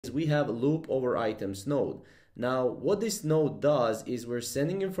is we have loop over items node. Now what this node does is we're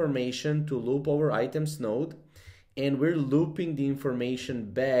sending information to loop over items node, and we're looping the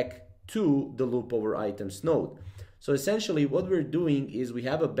information back to the loop over items node. So essentially what we're doing is we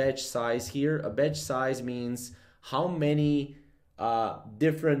have a batch size here. A batch size means how many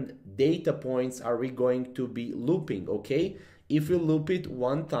different data points are we going to be looping, okay? If we loop it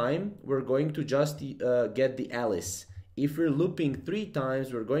one time, we're going to just get the Alice. If we're looping 3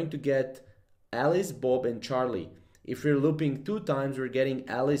 times, we're going to get Alice, Bob, and Charlie. If we're looping 2 times, we're getting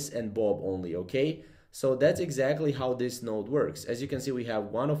Alice and Bob only, okay? So that's exactly how this node works. As you can see, we have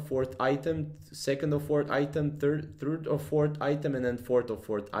 1 of 4th item, 2nd of 4th item, 3rd of 4th item, and then 4th of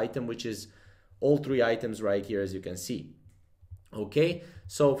 4th item, which is all 3 items right here, as you can see. Okay,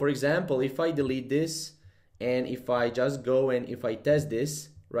 so for example, if I delete this and if I just go and if I test this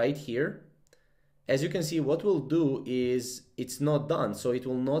right here, as you can see, what we'll do is it's not done, so it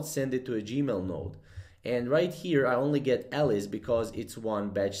will not send it to a Gmail node. And right here, I only get Alice because it's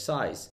one batch size.